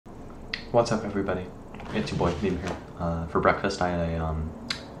What's up, everybody? It's your boy, Meme here. For breakfast, I had a,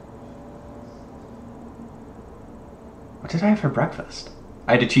 what did I have for breakfast?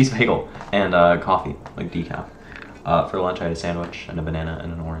 I had a cheese bagel and coffee, like decaf. For lunch, I had a sandwich and a banana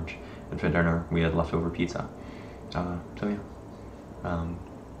and an orange. And for dinner, we had leftover pizza. So yeah.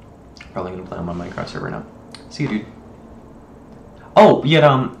 Probably gonna play on my Minecraft server now. See you, dude. Oh, we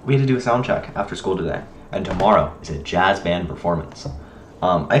had to do a sound check after school today. And tomorrow is a jazz band performance.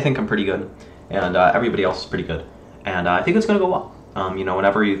 I think I'm pretty good, and everybody else is pretty good, and I think it's gonna go well. You know,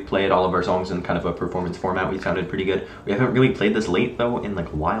 whenever we played all of our songs in kind of a performance format, we sounded pretty good. We haven't really played this late though in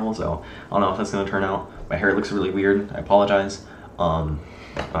like a while, so I don't know if that's gonna turn out. My hair looks really weird. I apologize.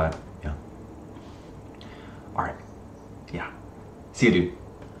 But yeah. All right. Yeah. See you, dude.